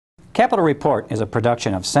Capitol Report is a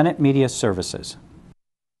production of Senate Media Services.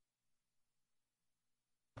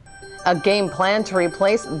 A game plan to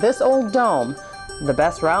replace this old dome, the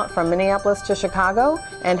best route from Minneapolis to Chicago,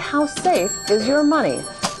 and how safe is your money?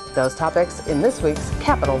 Those topics in this week's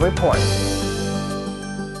Capitol Report.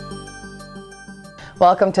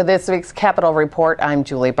 Welcome to this week's Capitol Report. I'm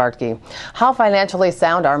Julie Bartkey. How financially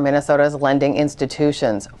sound are Minnesota's lending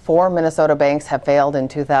institutions? 4 Minnesota banks have failed in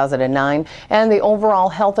 2009, and the overall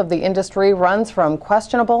health of the industry runs from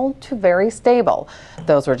questionable to very stable.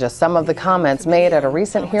 Those were just some of the comments made at a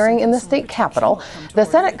recent hearing in the state capitol. The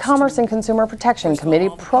Senate Commerce and Consumer Protection Committee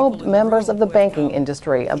probed members of the banking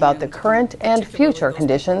industry about the current and future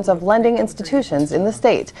conditions of lending institutions in the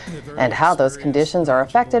state and how those conditions are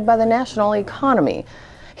affected by the national economy.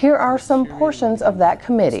 Here are some portions of that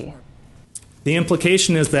committee. The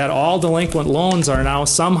implication is that all delinquent loans are now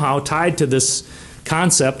somehow tied to this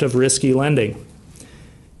concept of risky lending.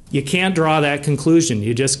 You can't draw that conclusion.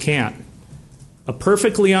 You just can't. A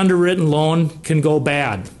perfectly underwritten loan can go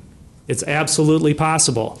bad. It's absolutely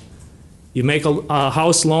possible. You make a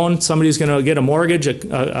house loan, somebody's going to get a mortgage,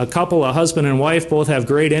 a couple, a husband and wife, both have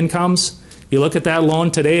great incomes. You look at that loan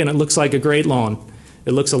today and it looks like a great loan.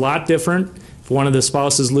 It looks a lot different if one of the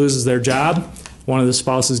spouses loses their job, one of the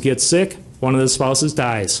spouses gets sick, one of the spouses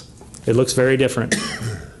dies. It looks very different.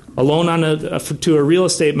 A loan to a real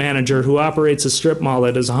estate manager who operates a strip mall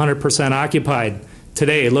that is 100% occupied.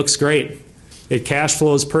 Today it looks great. It cash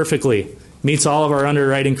flows perfectly, meets all of our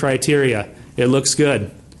underwriting criteria. It looks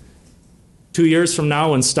good. 2 years from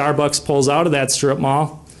now, when Starbucks pulls out of that strip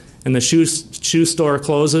mall and the shoe store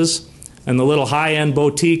closes and the little high-end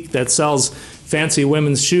boutique that sells fancy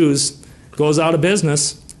women's shoes goes out of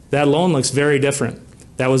business, that loan looks very different.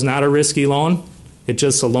 That was not a risky loan. It's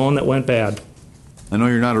just a loan that went bad. I know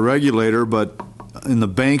you're not a regulator, but in the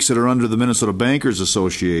banks that are under the Minnesota Bankers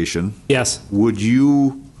Association, yes, would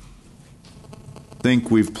you think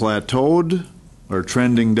we've plateaued or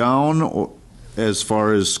trending down or, as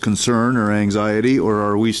far as concern or anxiety, or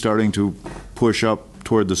are we starting to push up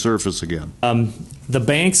toward the surface again? The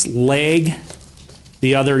banks lag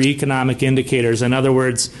the other economic indicators. In other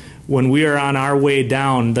words, when we are on our way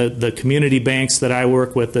down, the community banks that I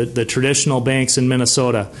work with, the traditional banks in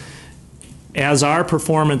Minnesota, as our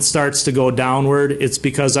performance starts to go downward, it's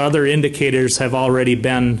because other indicators have already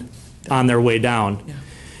been on their way down. Yeah.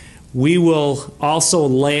 We will also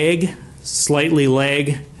slightly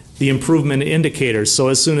lag the improvement indicators. So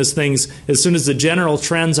as soon as the general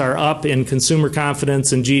trends are up in consumer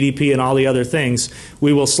confidence and GDP and all the other things,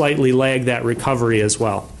 we will slightly lag that recovery as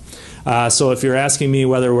well. So if you're asking me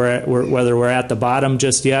whether we're at the bottom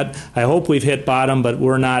just yet, I hope we've hit bottom, but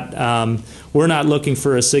we're not looking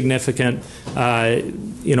for a significant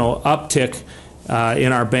uptick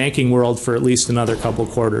in our banking world for at least another couple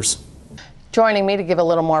quarters. Joining me to give a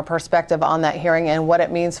little more perspective on that hearing and what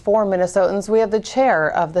it means for Minnesotans, we have the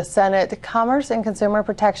chair of the Senate Commerce and Consumer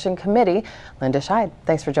Protection Committee, Linda Scheid.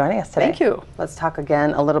 Thanks for joining us today. Thank you. Let's talk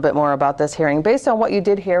again a little bit more about this hearing. Based on what you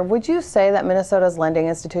did here, would you say that Minnesota's lending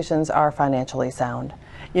institutions are financially sound?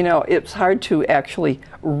 You know, it's hard to actually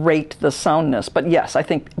rate the soundness, but yes, I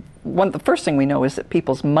think the first thing we know is that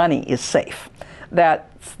people's money is safe.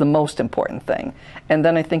 That's the most important thing. And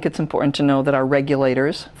then I think it's important to know that our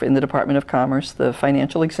regulators in the Department of Commerce, the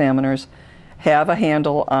financial examiners, have a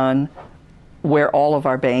handle on where all of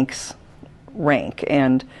our banks rank.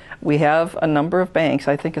 And we have a number of banks,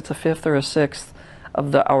 I think it's a fifth or a sixth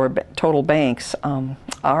of our total banks are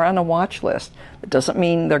on a watch list. It doesn't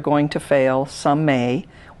mean they're going to fail. Some may.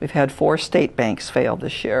 We've had 4 state banks fail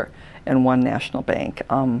this year and 1 national bank.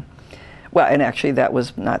 Well, and actually that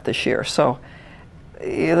was not this year. So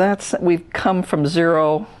we've come from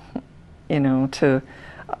 0, to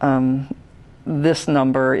this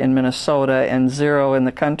number in Minnesota and 0 in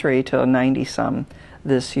the country to 90-some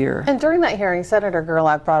this year. And during that hearing, Senator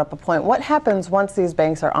Gerlach brought up a point. What happens once these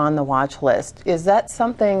banks are on the watch list? Is that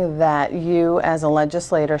something that you as a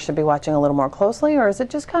legislator should be watching a little more closely, or is it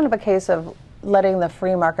just kind of a case of letting the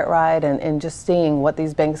free market ride and just seeing what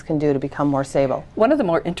these banks can do to become more stable? One of the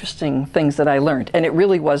more interesting things that I learned, and it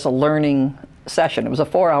really was a learning session, it was a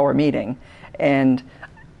 4-hour meeting, and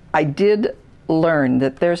I did learn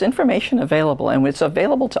that there's information available, and it's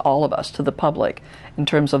available to all of us, to the public, in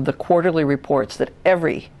terms of the quarterly reports that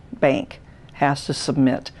every bank has to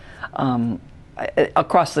submit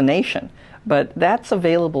across the nation. But that's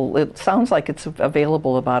available, it sounds like it's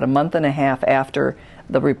available about a month and a half after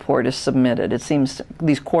the report is submitted. It seems,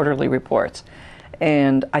 these quarterly reports.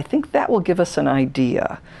 And I think that will give us an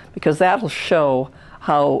idea, because that'll show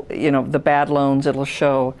how, the bad loans, it'll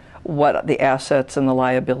show what the assets and the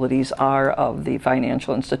liabilities are of the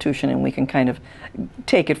financial institution, and we can kind of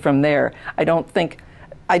take it from there. I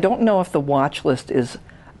don't know if the watch list is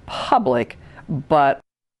public, but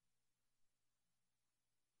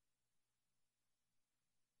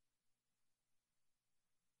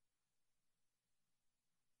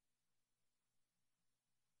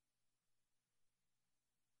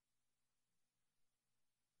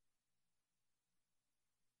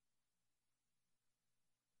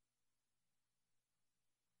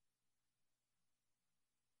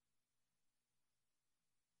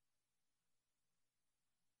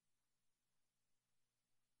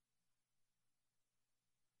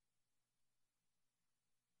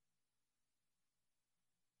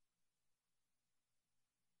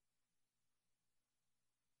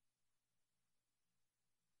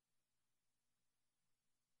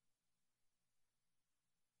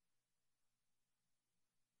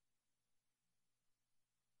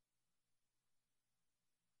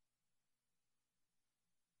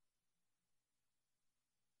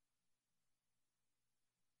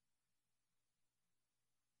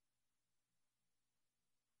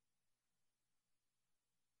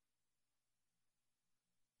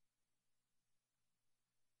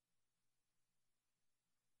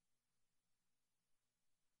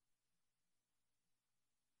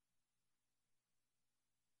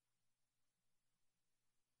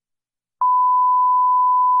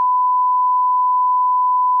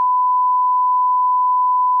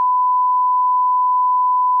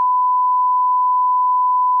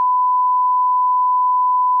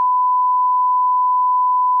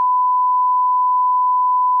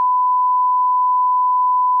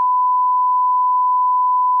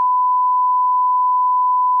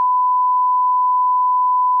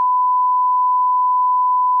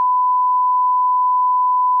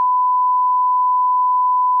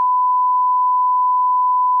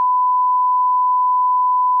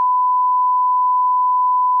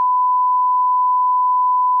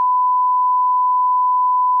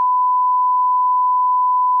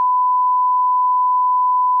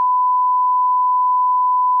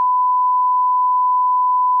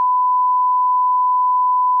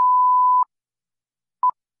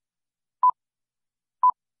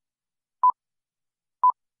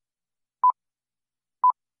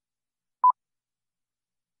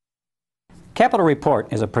Capitol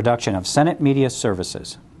Report is a production of Senate Media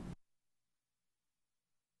Services.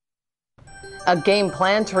 A game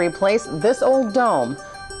plan to replace this old dome.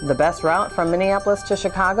 The best route from Minneapolis to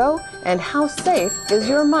Chicago, and how safe is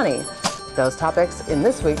your money? Those topics in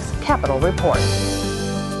this week's Capitol Report.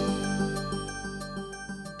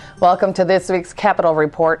 Welcome to this week's Capitol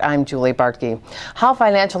Report. I'm Julie Bartkey. How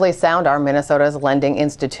financially sound are Minnesota's lending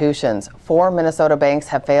institutions? 4 Minnesota banks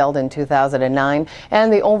have failed in 2009,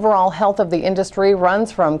 and the overall health of the industry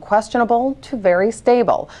runs from questionable to very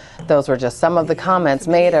stable. Those were just some of the comments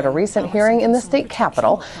made at a recent hearing in the state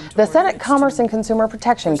capitol. The Senate Commerce and Consumer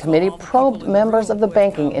Protection Committee probed members of the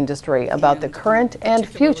banking industry about the current and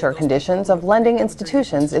future conditions of lending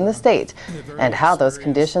institutions in the state and how those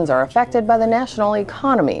conditions are affected by the national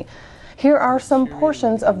economy. Here are some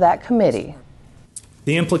portions of that committee.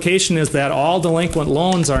 The implication is that all delinquent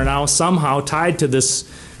loans are now somehow tied to this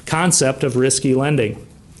concept of risky lending.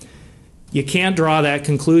 You can't draw that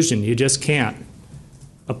conclusion. You just can't.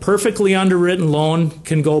 A perfectly underwritten loan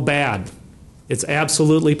can go bad. It's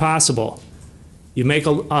absolutely possible. You make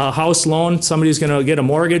a house loan, somebody's going to get a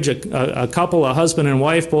mortgage, a couple, a husband and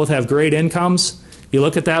wife, both have great incomes. You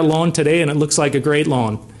look at that loan today and it looks like a great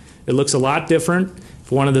loan. It looks a lot different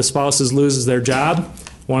if one of the spouses loses their job,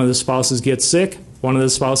 one of the spouses gets sick, one of the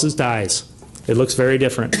spouses dies. It looks very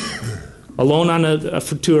different. A loan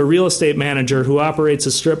to a real estate manager who operates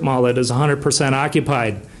a strip mall that is 100%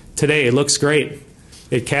 occupied. Today, it looks great.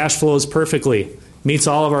 It cash flows perfectly, meets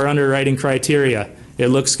all of our underwriting criteria. It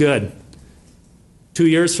looks good. 2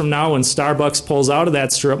 years from now, when Starbucks pulls out of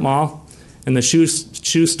that strip mall and the shoe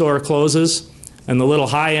store closes and the little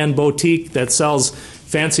high-end boutique that sells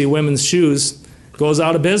fancy women's shoes goes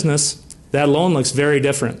out of business, that loan looks very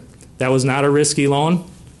different. That was not a risky loan.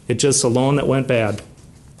 It's just a loan that went bad.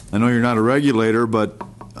 I know you're not a regulator, but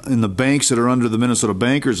in the banks that are under the Minnesota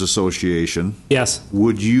Bankers Association, Yes.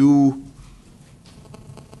 would you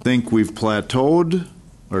think we've plateaued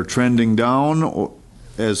or trending down or,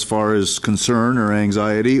 as far as concern or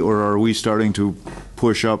anxiety, or are we starting to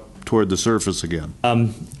push up toward the surface again?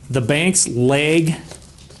 The banks lag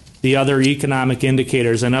the other economic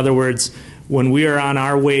indicators. In other words, when we are on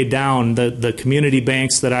our way down, the community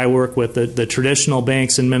banks that I work with, the traditional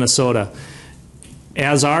banks in Minnesota,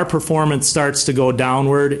 as our performance starts to go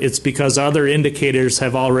downward, it's because other indicators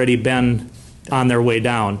have already been on their way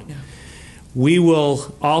down. Yeah. We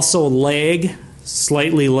will also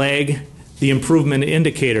slightly lag the improvement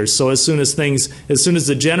indicators. So as soon as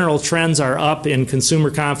the general trends are up in consumer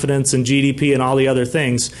confidence and GDP and all the other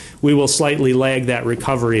things, we will slightly lag that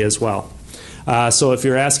recovery as well. So if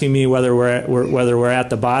you're asking me whether we're at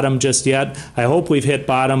the bottom just yet, I hope we've hit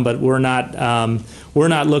bottom, but we're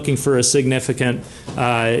not looking for a significant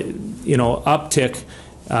uptick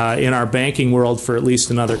in our banking world for at least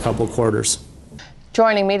another couple quarters.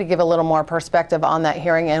 Joining me to give a little more perspective on that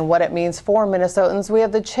hearing and what it means for Minnesotans, we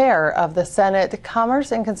have the chair of the Senate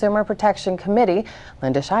Commerce and Consumer Protection Committee,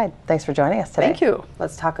 Linda Scheid. Thanks for joining us today. Thank you.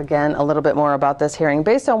 Let's talk again a little bit more about this hearing.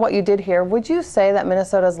 Based on what you did here, would you say that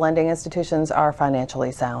Minnesota's lending institutions are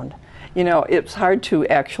financially sound? You know, it's hard to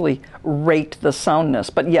actually rate the soundness,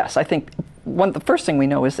 but yes, I think the first thing we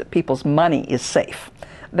know is that people's money is safe.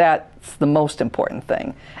 That's the most important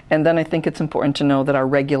thing. And then I think it's important to know that our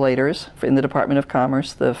regulators in the Department of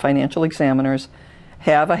Commerce, the financial examiners,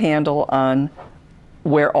 have a handle on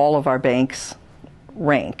where all of our banks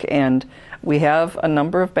rank. And we have a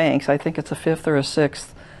number of banks, I think it's a fifth or a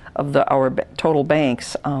sixth of our total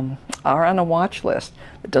banks are on a watch list.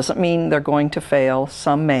 It doesn't mean they're going to fail.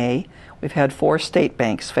 Some may. We've had 4 state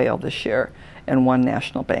banks fail this year and 1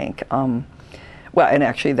 national bank. Well, and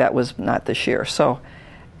actually that was not this year. So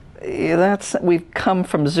we've come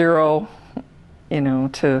from 0,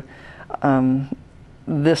 to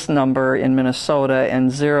this number in Minnesota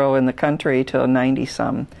and 0 in the country to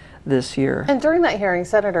 90-some this year. And during that hearing,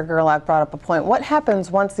 Senator Gerlach brought up a point. What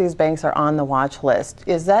happens once these banks are on the watch list?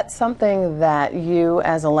 Is that something that you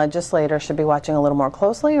as a legislator should be watching a little more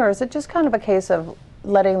closely, or is it just kind of a case of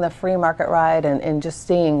letting the free market ride and just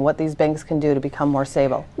seeing what these banks can do to become more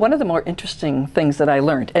stable? One of the more interesting things that I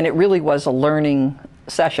learned, and it really was a learning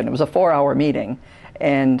session, it was a 4-hour meeting,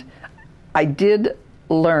 and I did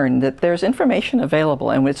learn that there's information available,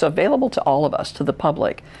 and it's available to all of us, to the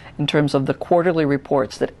public, in terms of the quarterly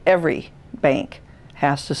reports that every bank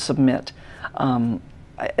has to submit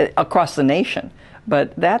across the nation.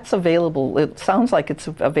 But that's available, it sounds like it's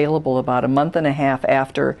available about a month and a half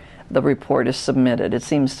after the report is submitted. It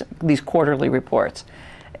seems, these quarterly reports.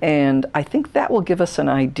 And I think that will give us an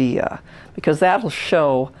idea, because that'll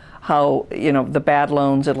show how, the bad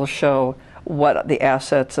loans, it'll show what the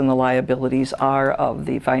assets and the liabilities are of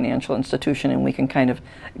the financial institution, and we can kind of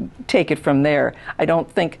take it from there. I don't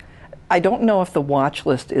know if the watch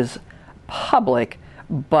list is public,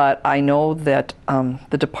 but I know that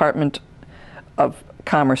the Department of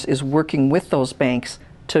Commerce is working with those banks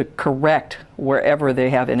to correct wherever they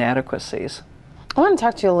have inadequacies. I want to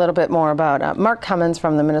talk to you a little bit more about Mark Cummins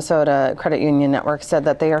from the Minnesota Credit Union Network said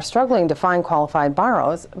that they are struggling to find qualified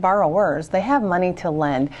borrowers. They have money to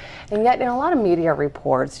lend, and yet in a lot of media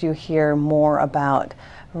reports you hear more about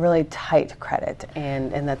really tight credit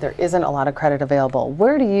and that there isn't a lot of credit available.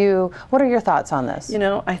 What are your thoughts on this?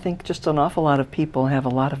 I think just an awful lot of people have a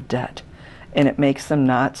lot of debt, and it makes them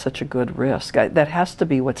not such a good risk. That has to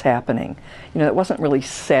be what's happening. It wasn't really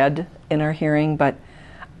said in our hearing, but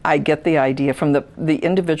I get the idea from the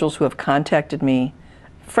individuals who have contacted me,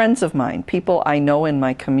 friends of mine, people I know in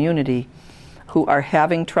my community who are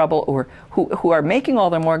having trouble or who are making all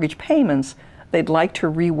their mortgage payments. They'd like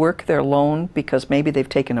to rework their loan because maybe they've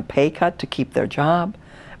taken a pay cut to keep their job.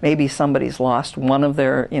 Maybe somebody's lost one of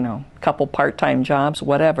their, couple part-time jobs,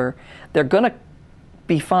 whatever. They're going to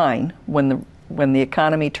be fine when the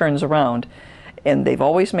economy turns around, and they've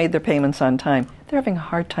always made their payments on time. They're having a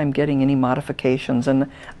hard time getting any modifications,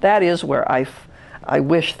 and that is where I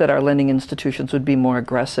wish that our lending institutions would be more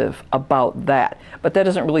aggressive about that. But that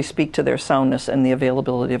doesn't really speak to their soundness and the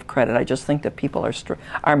availability of credit. I just think that people are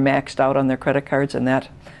maxed out on their credit cards, and that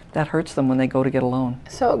hurts them when they go to get a loan.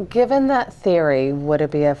 So given that theory, would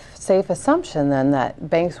it be a safe assumption then that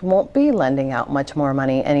banks won't be lending out much more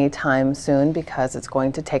money anytime soon because it's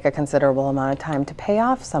going to take a considerable amount of time to pay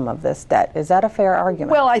off some of this debt? Is that a fair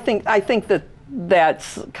argument? Well, I think that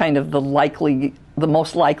that's kind of the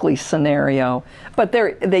most likely scenario. But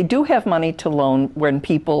they do have money to loan when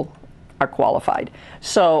people are qualified.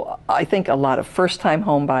 So I think a lot of first-time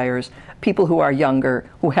home buyers, people who are younger,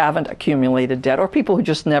 who haven't accumulated debt, or people who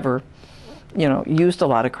just never, used a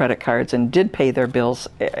lot of credit cards and did pay their bills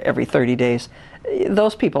every 30 days,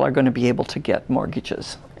 those people are going to be able to get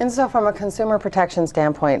mortgages. And so from a consumer protection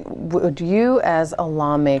standpoint, would you as a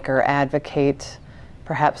lawmaker advocate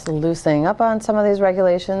perhaps loosening up on some of these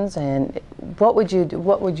regulations, and what would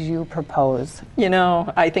you propose?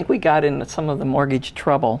 I think we got into some of the mortgage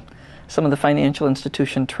trouble, some of the financial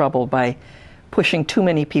institution trouble by pushing too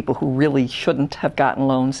many people who really shouldn't have gotten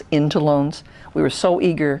loans into loans. We were so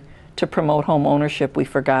eager to promote home ownership, we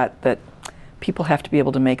forgot that people have to be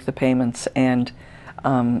able to make the payments. And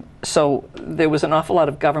so there was an awful lot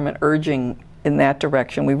of government urging in that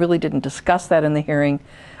direction. We really didn't discuss that in the hearing,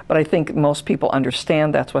 but I think most people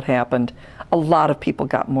understand that's what happened. A lot of people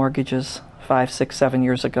got mortgages 5, 6, 7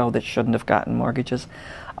 years ago that shouldn't have gotten mortgages.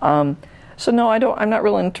 So no, I'm not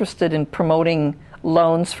really interested in promoting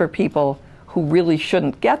loans for people who really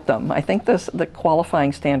shouldn't get them. I think the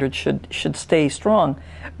qualifying standards should stay strong,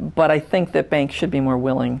 but I think that banks should be more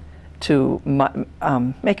willing to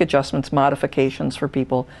make adjustments, modifications for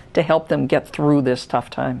people to help them get through this tough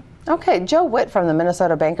time. Okay, Joe Witt from the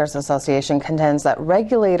Minnesota Bankers Association contends that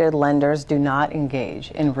regulated lenders do not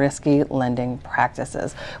engage in risky lending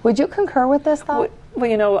practices. Would you concur with this thought? Well,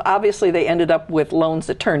 you know, obviously they ended up with loans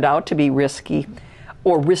that turned out to be risky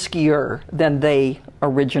or riskier than they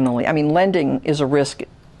originally. I mean, lending is a risk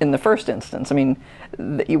in the first instance. I mean,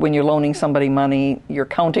 when you're loaning somebody money, you're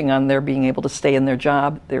counting on their being able to stay in their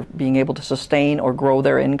job, they're being able to sustain or grow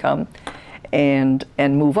their income and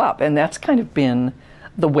move up. And that's kind of been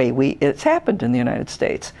the way it's happened in the United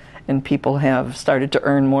States. And people have started to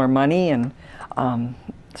earn more money, and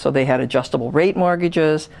so they had adjustable rate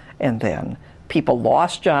mortgages, and then people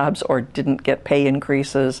lost jobs or didn't get pay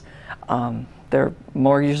increases. Their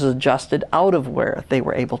mortgages adjusted out of where they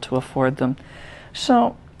were able to afford them.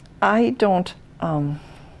 So I don't...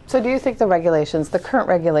 So do you think the current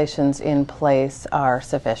regulations in place are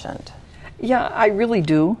sufficient? Yeah, I really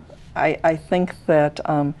do. I think that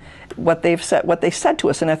what they said to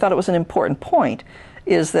us, and I thought it was an important point,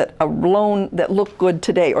 is that a loan that looked good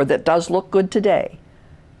today, or that does look good today,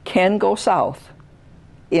 can go south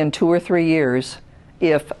in 2 or 3 years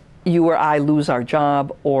if you or I lose our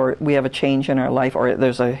job, or we have a change in our life, or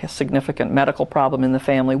there's a significant medical problem in the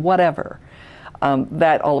family, whatever.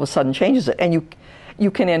 That all of a sudden changes it. And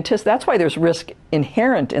you can anticipate, that's why there's risk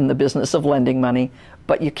inherent in the business of lending money,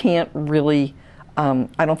 but you can't really,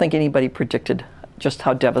 I don't think anybody predicted just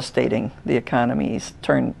how devastating the economy's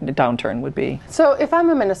downturn would be. So if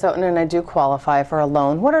I'm a Minnesotan and I do qualify for a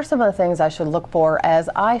loan, what are some of the things I should look for as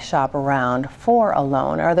I shop around for a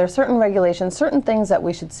loan? Are there certain regulations, certain things that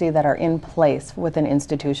we should see that are in place with an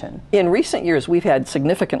institution? In recent years, we've had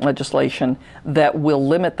significant legislation that will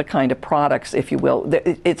limit the kind of products, if you will.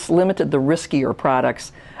 It's limited the riskier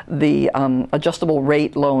products. The adjustable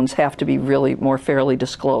rate loans have to be really more fairly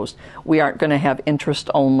disclosed. We aren't going to have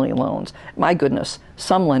interest-only loans. My goodness,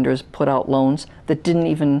 some lenders put out loans that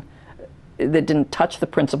didn't touch the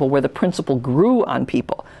principal, where the principal grew on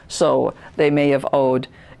people. So they may have owed,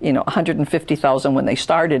 $150,000 when they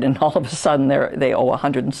started, and all of a sudden they owe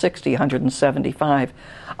 $160,000,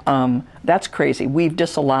 $175,000. That's crazy. We've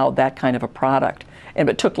disallowed that kind of a product. And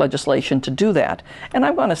it took legislation to do that. And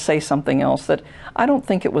I want to say something else, that I don't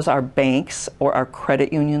think it was our banks or our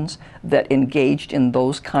credit unions that engaged in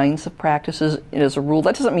those kinds of practices as a rule.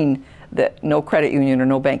 That doesn't mean that no credit union or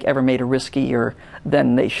no bank ever made a riskier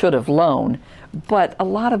than they should have loan. But a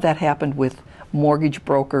lot of that happened with mortgage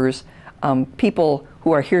brokers, people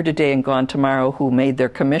who are here today and gone tomorrow, who made their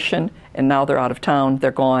commission and now they're out of town,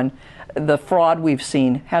 they're gone. The fraud we've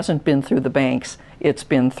seen hasn't been through the banks, it's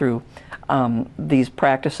been through these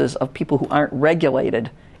practices of people who aren't regulated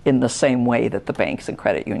in the same way that the banks and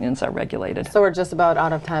credit unions are regulated. So we're just about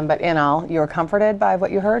out of time, but in all, you were comforted by what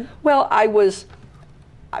you heard? Well,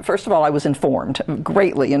 first of all, I was informed,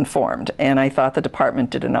 greatly informed, and I thought the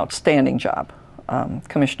department did an outstanding job.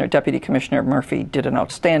 Deputy Commissioner Murphy did an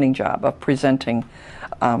outstanding job of presenting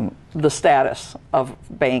the status of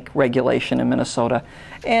bank regulation in Minnesota.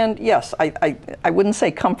 And yes, I wouldn't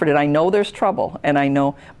say comforted. I know there's trouble,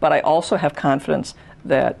 but I also have confidence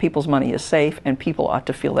that people's money is safe, and people ought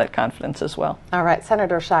to feel that confidence as well. All right,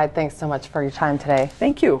 Senator Scheid, thanks so much for your time today.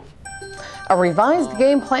 Thank you. A revised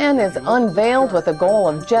game plan is unveiled with the goal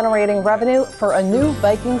of generating revenue for a new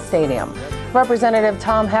Viking stadium. Representative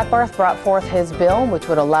Tom Hackbarth brought forth his bill, which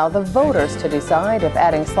would allow the voters to decide if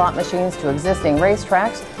adding slot machines to existing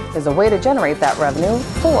racetracks is a way to generate that revenue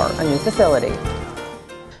for a new facility.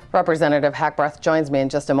 Representative Hackbarth joins me in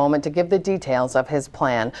just a moment to give the details of his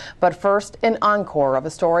plan. But first, an encore of a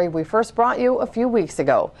story we first brought you a few weeks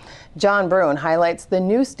ago. John Brune highlights the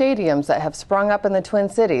new stadiums that have sprung up in the Twin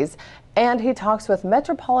Cities, and he talks with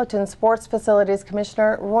Metropolitan Sports Facilities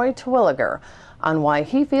Commissioner Roy Terwilliger on why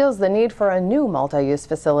he feels the need for a new multi-use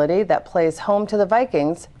facility that plays home to the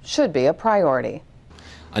Vikings should be a priority.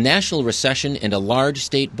 A national recession and a large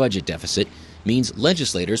state budget deficit means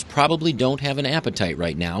legislators probably don't have an appetite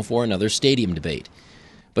right now for another stadium debate.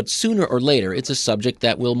 But sooner or later, it's a subject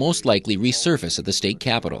that will most likely resurface at the state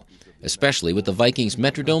capitol, especially with the Vikings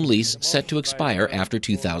Metrodome lease set to expire after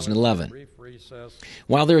 2011.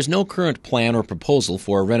 While there is no current plan or proposal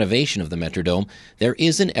for a renovation of the Metrodome, there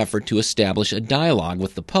is an effort to establish a dialogue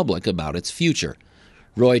with the public about its future.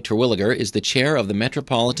 Roy Terwilliger is the chair of the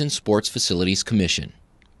Metropolitan Sports Facilities Commission.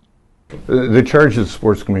 The charge of the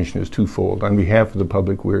Sports Commission is twofold. On behalf of the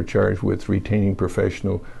public, we're charged with retaining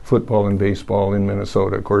professional football and baseball in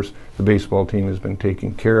Minnesota. Of course, the baseball team has been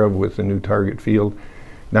taken care of with the new target field.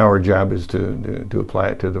 Now our job is to apply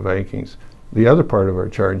it to the Vikings. The other part of our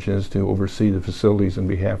charge is to oversee the facilities on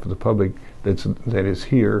behalf of the public that is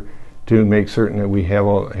here, to make certain that we have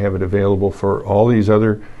it available for all these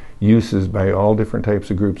other uses by all different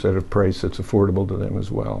types of groups at a price that's affordable to them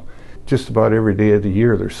as well. Just about every day of the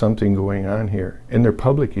year there's something going on here, and they're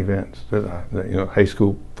public events. High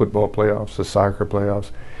school football playoffs, the soccer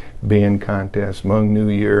playoffs, band contests, Hmong New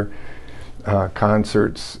Year,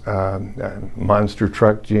 concerts, monster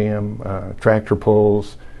truck jam, tractor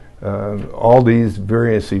pulls, all these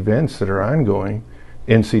various events that are ongoing.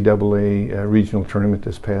 NCAA regional tournament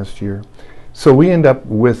this past year. So we end up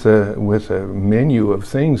with a menu of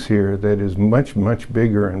things here that is much, much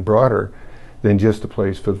bigger and broader than just a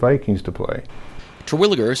place for the Vikings to play.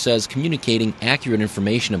 Terwilliger says communicating accurate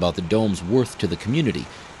information about the Dome's worth to the community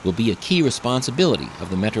will be a key responsibility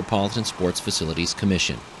of the Metropolitan Sports Facilities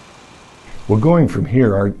Commission. Well, going from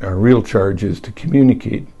here, our real charge is to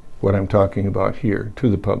communicate what I'm talking about here to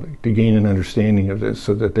the public, to gain an understanding of this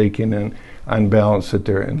so that they can then, on balance, sit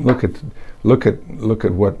there and look at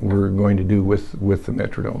what we're going to do with the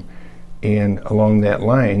Metrodome. And along that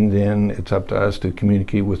line, then it's up to us to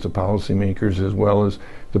communicate with the policymakers as well as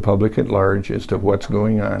the public at large as to what's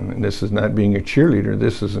going on. And this is not being a cheerleader.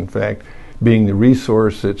 This is, in fact, being the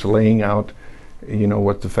resource that's laying out,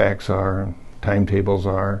 what the facts are, timetables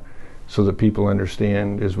are, so that people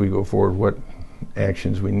understand as we go forward what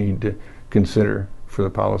actions we need to consider for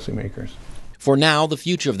the policymakers. For now, the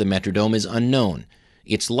future of the Metrodome is unknown.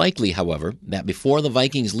 It's likely, however, that before the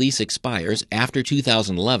Vikings' lease expires after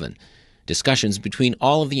 2011, discussions between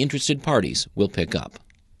all of the interested parties will pick up.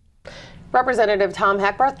 Representative Tom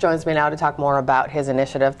Hackbarth joins me now to talk more about his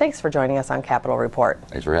initiative. Thanks for joining us on Capitol Report.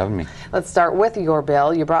 Thanks for having me. Let's start with your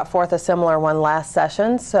bill. You brought forth a similar one last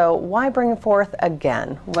session, so why bring it forth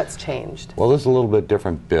again? What's changed? Well, this is a little bit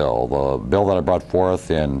different bill. The bill that I brought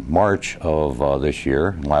forth in March of this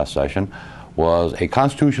year, last session, was a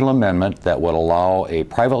constitutional amendment that would allow a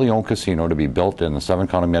privately owned casino to be built in the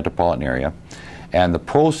 7-county metropolitan area, and the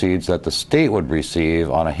proceeds that the state would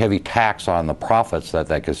receive on a heavy tax on the profits that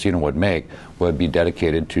that casino would make would be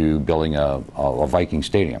dedicated to building a Viking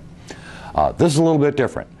stadium. This is a little bit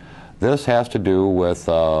different. This has to do with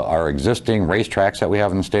our existing racetracks that we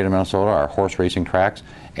have in the state of Minnesota, our horse racing tracks,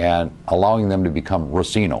 and allowing them to become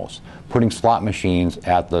racinos, putting slot machines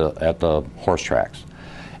at the horse tracks,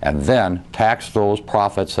 and then tax those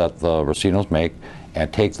profits that the racinos make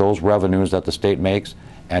and take those revenues that the state makes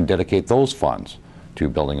and dedicate those funds to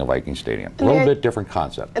building a Viking stadium. A little bit different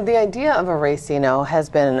concept. The idea of a racino has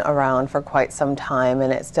been around for quite some time,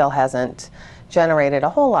 and it still hasn't generated a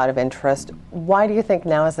whole lot of interest. Why do you think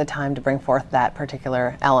now is the time to bring forth that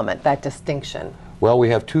particular element, that distinction? Well, we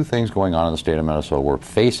have two things going on in the state of Minnesota. We're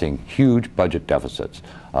facing huge budget deficits.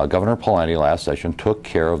 Governor Pawlenty last session took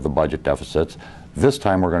care of the budget deficits. This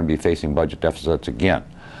time we're going to be facing budget deficits again.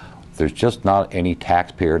 There's just not any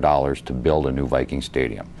taxpayer dollars to build a new Viking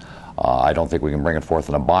stadium. I don't think we can bring it forth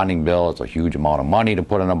in a bonding bill. It's a huge amount of money to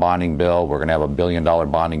put in a bonding bill. We're going to have $1 billion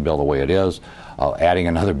bonding bill the way it is. Adding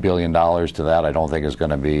another $1 billion to that I don't think is going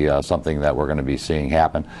to be something that we're going to be seeing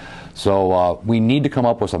happen. So we need to come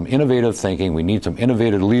up with some innovative thinking. We need some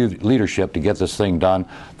innovative leadership to get this thing done.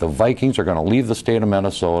 The Vikings are going to leave the state of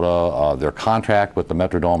Minnesota. Their contract with the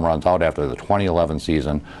Metrodome runs out after the 2011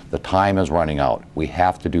 season. The time is running out. We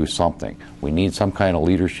have to do something. We need some kind of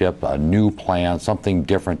leadership, a new plan, something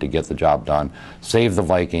different to get the job done, save the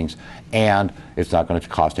Vikings, and it's not going to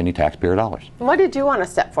cost any taxpayer dollars. Why did you want to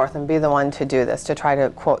step forth and be the one to do this, to try to,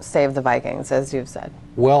 quote, save the Vikings, as you've said?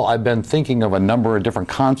 Well, I've been thinking of a number of different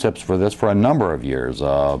concepts for this for a number of years.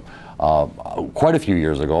 Quite a few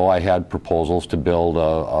years ago, I had proposals to build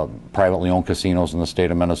privately owned casinos in the state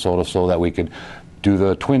of Minnesota so that we could do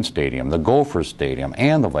the Twin Stadium, the Gophers Stadium,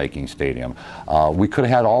 and the Viking Stadium. We could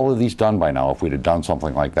have had all of these done by now if we'd have done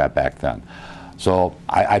something like that back then. So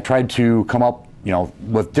I tried to come up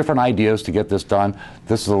with different ideas to get this done.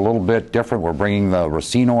 This is a little bit different. We're bringing the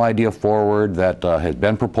racino idea forward that has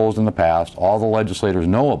been proposed in the past. All the legislators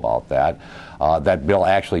know about that. That bill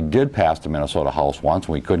actually did pass the Minnesota House once,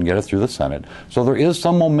 and we couldn't get it through the Senate. So there is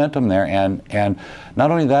some momentum there, and not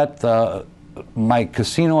only that, my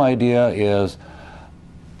casino idea is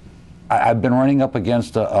I've been running up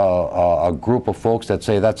against a group of folks that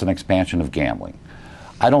say that's an expansion of gambling.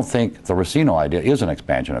 I don't think the Racino idea is an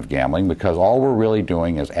expansion of gambling, because all we're really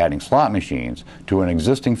doing is adding slot machines to an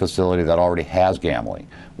existing facility that already has gambling.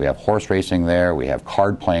 We have horse racing there, we have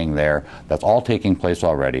card playing there. That's all taking place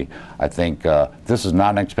already. I think this is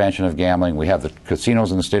not an expansion of gambling. We have the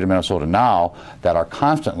casinos in the state of Minnesota now that are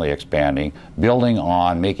constantly expanding, building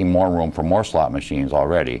on making more room for more slot machines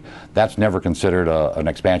already. That's never considered an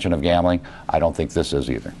expansion of gambling. I don't think this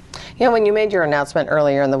is either. Yeah, when you made your announcement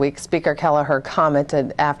earlier in the week, Speaker Kelleher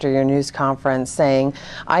commented after your news conference saying,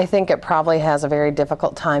 "I think it probably has a very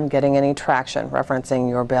difficult time getting any traction," referencing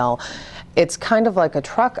your bill. It's kind of like a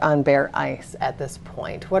truck on bare ice at this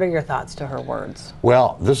point. What are your thoughts to her words?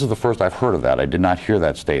 Well, this is the first I've heard of that. I did not hear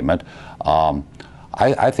that statement.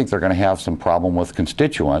 I think they're going to have some problem with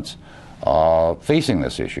constituents facing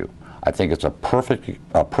this issue. I think it's a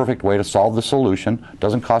perfect way to solve the solution.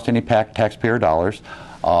 Doesn't cost any taxpayer dollars.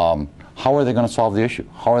 How are they going to solve the issue?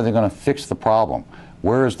 How are they going to fix the problem?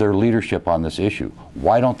 Where is their leadership on this issue?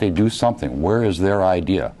 Why don't they do something? Where is their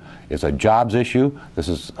idea? It's a jobs issue. This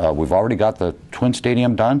is we've already got the Twin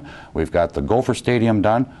Stadium done. We've got the Gopher Stadium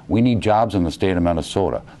done. We need jobs in the state of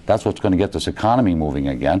Minnesota. That's what's going to get this economy moving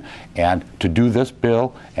again. And to do this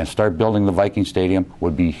bill and start building the Viking Stadium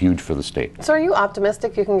would be huge for the state. So are you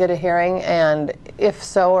optimistic you can get a hearing? And if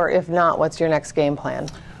so or if not, what's your next game plan?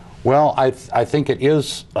 Well, I think it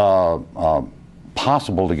is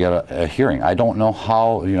possible to get a hearing. I don't know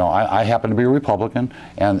how, you know, I happen to be a Republican,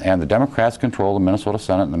 and the Democrats control the Minnesota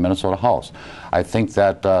Senate and the Minnesota House. I think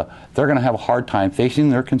that they're going to have a hard time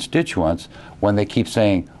facing their constituents when they keep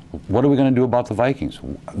saying, what are we going to do about the Vikings?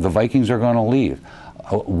 The Vikings are going to leave.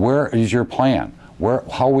 Where is your plan?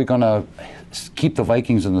 How are we going to keep the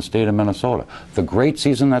Vikings in the state of Minnesota? The great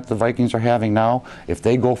season that the Vikings are having now, if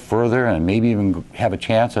they go further and maybe even have a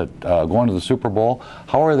chance at going to the Super Bowl,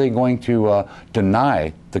 how are they going to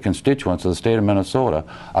deny the constituents of the state of Minnesota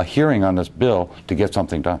a hearing on this bill to get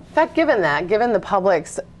something done? In fact, given the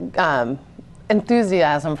public's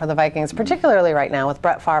enthusiasm for the Vikings, particularly right now with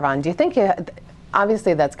Brett Favre on, do you think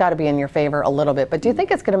obviously that's got to be in your favor a little bit, but do you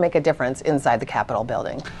think it's going to make a difference inside the Capitol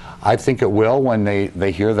building? I think it will when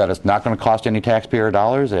they hear that it's not going to cost any taxpayer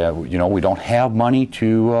dollars. You know, we don't have money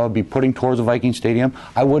to be putting towards a Viking Stadium.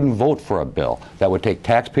 I wouldn't vote for a bill that would take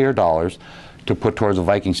taxpayer dollars to put towards a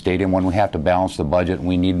Viking Stadium when we have to balance the budget and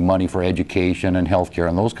we need money for education and health care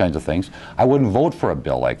and those kinds of things. I wouldn't vote for a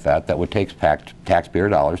bill like that would take taxpayer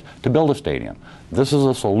dollars to build a stadium. This is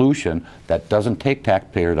a solution that doesn't take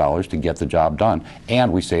taxpayer dollars to get the job done,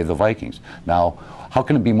 and we save the Vikings. Now, how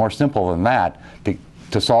can it be more simple than that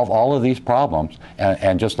to solve all of these problems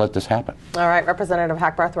and just let this happen? All right, Representative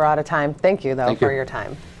Hackbarth, we're out of time. Thank you, though, for your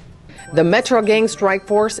time. The Metro Gang Strike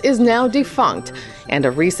Force is now defunct, and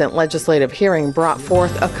a recent legislative hearing brought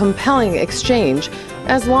forth a compelling exchange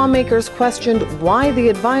as lawmakers questioned why the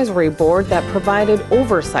advisory board that provided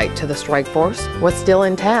oversight to the strike force was still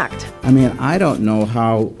intact. I mean, I don't know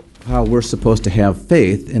how we're supposed to have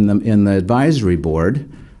faith in the advisory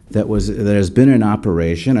board that has been in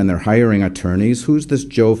operation, and they're hiring attorneys. Who's this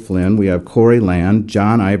Joe Flynn? We have Corey Land,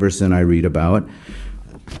 John Iverson I read about.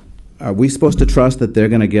 Are we supposed to trust that they're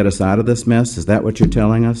going to get us out of this mess? Is that what you're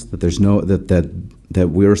telling us? That there's that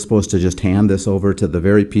we're supposed to just hand this over to the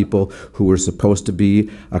very people who were supposed to be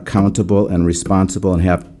accountable and responsible and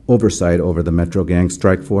have oversight over the Metro Gang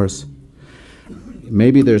Strike Force?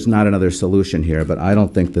 Maybe there's not another solution here, but I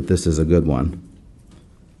don't think that this is a good one.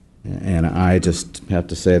 And I just have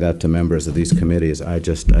to say that to members of these committees.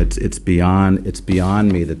 It's beyond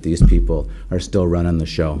me that these people are still running the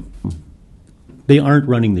show. They aren't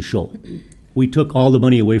running the show. We took all the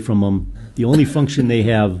money away from them. The only function they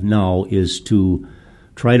have now is to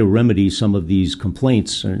try to remedy some of these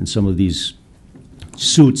complaints and some of these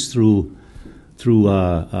suits through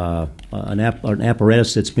an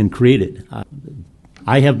apparatus that's been created.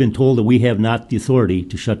 I have been told that we have not the authority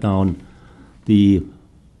to shut down the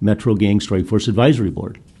Metro Gang Strike Force Advisory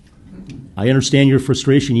Board. I understand your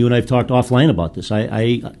frustration. You and I have talked offline about this.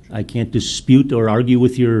 I can't dispute or argue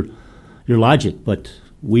with your logic, but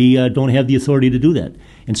we don't have the authority to do that.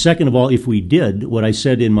 And second of all, if we did, what I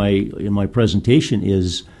said in my presentation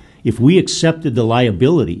is, if we accepted the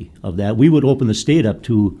liability of that, we would open the state up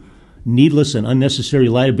to needless and unnecessary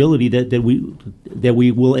liability that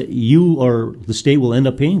we will, you or the state will end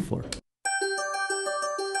up paying for.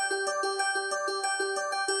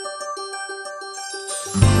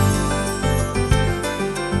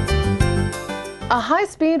 A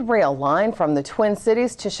high-speed rail line from the Twin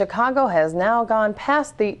Cities to Chicago has now gone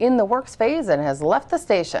past the in-the-works phase and has left the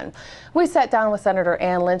station. We sat down with Senator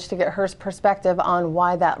Ann Lynch to get her perspective on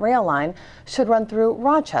why that rail line should run through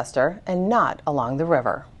Rochester and not along the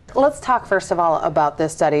river. Let's talk first of all about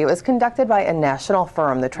this study. It was conducted by a national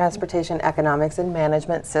firm, the Transportation Economics and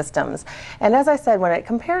Management Systems. And as I said, when it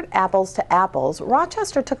compared apples to apples,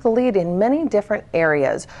 Rochester took the lead in many different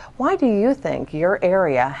areas. Why do you think your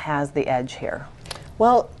area has the edge here?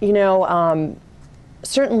 Well, you know,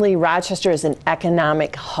 certainly Rochester is an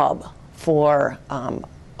economic hub for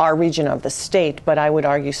our region of the state, but I would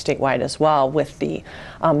argue statewide as well, with the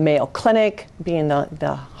Mayo Clinic being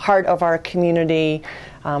the heart of our community.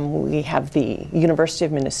 We have the University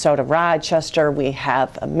of Minnesota Rochester. We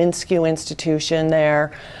have a Minsky institution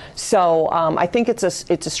there. So I think it's a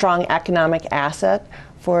strong economic asset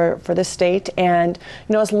for the state. And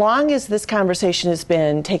you know, as long as this conversation has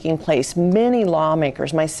been taking place, many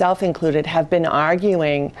lawmakers, myself included, have been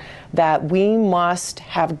arguing that we must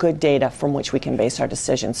have good data from which we can base our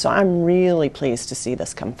decisions. So I'm really pleased to see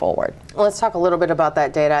this come forward. Let's talk a little bit about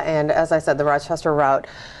that data. And as I said, the Rochester route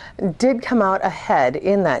did come out ahead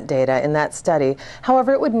in that data, in that study.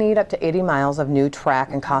 However, it would need up to 80 miles of new track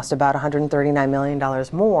and cost about $139 million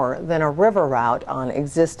more than a river route on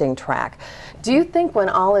existing track. Do you think when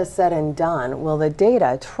all is said and done, will the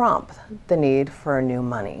data trump the need for new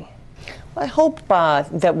money? I hope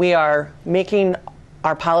that we are making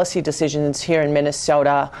our policy decisions here in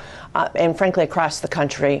Minnesota and frankly across the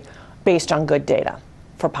country based on good data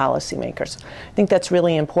for policymakers. I think that's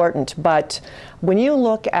really important. But when you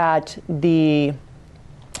look at the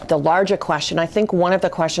larger question, I think one of the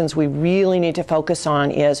questions we really need to focus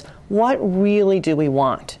on is, what really do we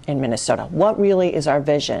want in Minnesota? What really is our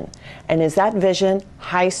vision? And is that vision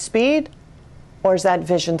high speed, or is that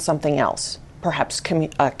vision something else? Perhaps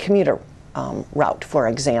a commuter route, for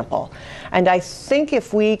example. And I think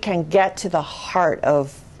if we can get to the heart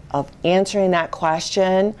of answering that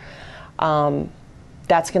question,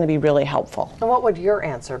 that's going to be really helpful. And what would your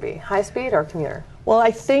answer be? High speed or commuter? Well,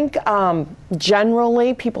 I think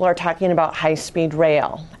generally people are talking about high-speed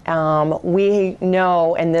rail. We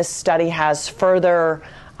know, and this study has further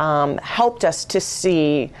helped us to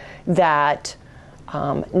see that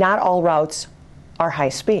not all routes are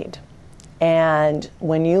high-speed. And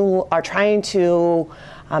when you are trying to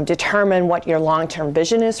determine what your long-term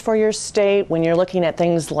vision is for your state, when you're looking at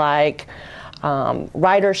things like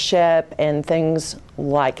ridership and things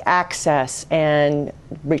like access and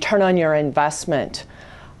return on your investment,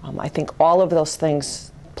 I think all of those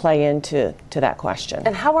things play into that question.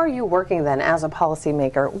 And how are you working then as a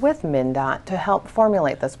policymaker with MnDOT to help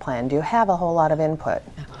formulate this plan? Do you have a whole lot of input?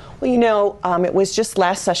 Well, you know, it was just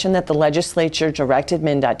last session that the legislature directed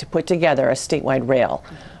MnDOT to put together a statewide rail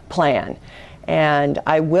plan. And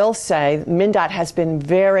I will say MnDOT has been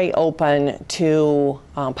very open to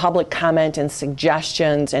public comment and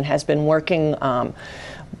suggestions and has been working,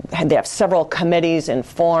 they have several committees and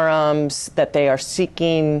forums that they are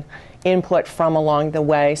seeking input from along the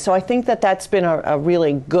way. So I think that that's been a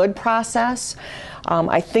really good process.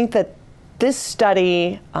 I think that this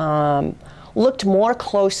study looked more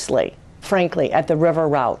closely, frankly, at the river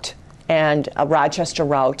route and a Rochester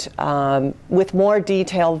route with more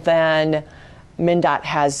detail than MnDOT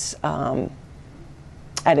has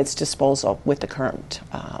at its disposal with the current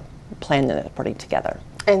plan that it's putting together.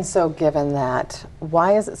 And so given that,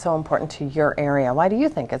 why is it so important to your area? Why do you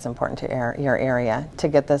think it's important to your area to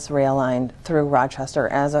get this rail line through Rochester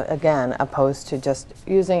as, again, opposed to just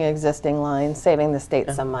using existing lines, saving the state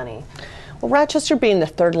some money? Well, Rochester being the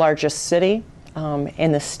third largest city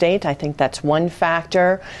in the state, I think that's one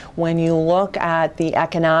factor. When you look at the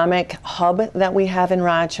economic hub that we have in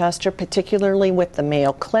Rochester, particularly with the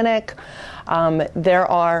Mayo Clinic, there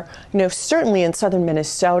are, you know, certainly in southern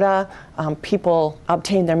Minnesota, people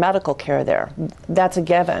obtain their medical care there. That's a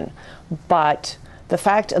given. But the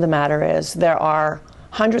fact of the matter is there are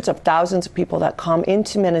hundreds of thousands of people that come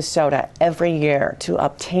into Minnesota every year to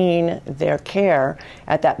obtain their care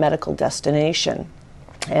at that medical destination.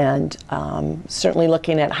 And certainly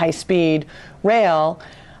looking at high-speed rail,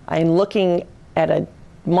 I'm looking at a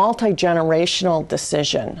multi-generational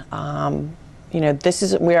decision. You know,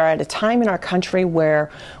 we are at a time in our country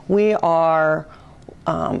where we are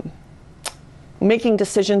making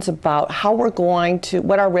decisions about how we're going to,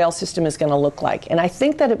 what our rail system is going to look like. And I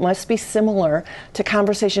think that it must be similar to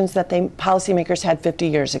conversations that policymakers had 50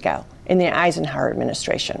 years ago in the Eisenhower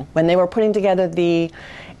administration when they were putting together the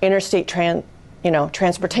interstate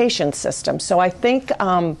transportation system. So I think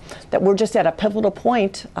that we're just at a pivotal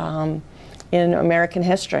point in American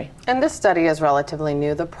history. And this study is relatively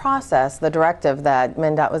new. The process, the directive that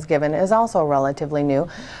MnDOT was given is also relatively new.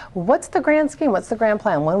 What's the grand scheme? What's the grand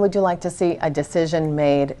plan? When would you like to see a decision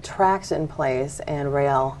made, tracks in place, and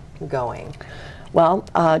rail going? Well,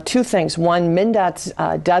 two things. One, MnDOT's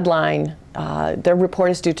deadline, their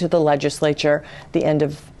report is due to the legislature the end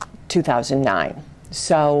of 2009.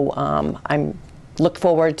 So I'm look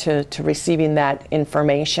forward to receiving that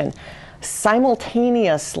information.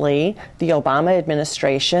 Simultaneously, the Obama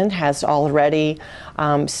administration has already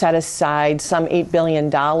set aside some $8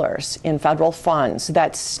 billion in federal funds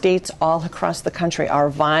that states all across the country are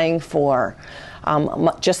vying for,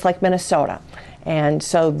 just like Minnesota. And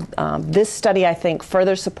so this study, I think,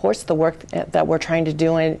 further supports the work that we're trying to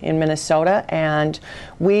do in Minnesota, and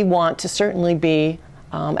we want to certainly be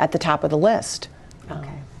at the top of the list.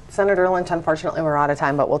 Okay. Senator Lynch, unfortunately we're out of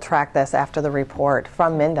time, but we'll track this after the report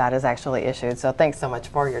from MnDOT is actually issued. So thanks so much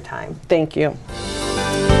for your time. Thank you.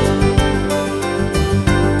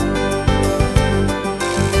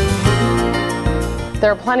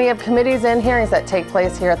 There are plenty of committees and hearings that take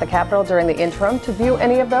place here at the Capitol during the interim. To view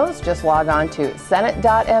any of those, just log on to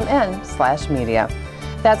senate.mn/media.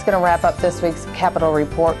 That's going to wrap up this week's Capitol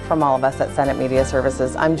Report from all of us at Senate Media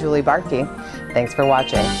Services. I'm Julie Bartkey. Thanks for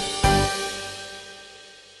watching.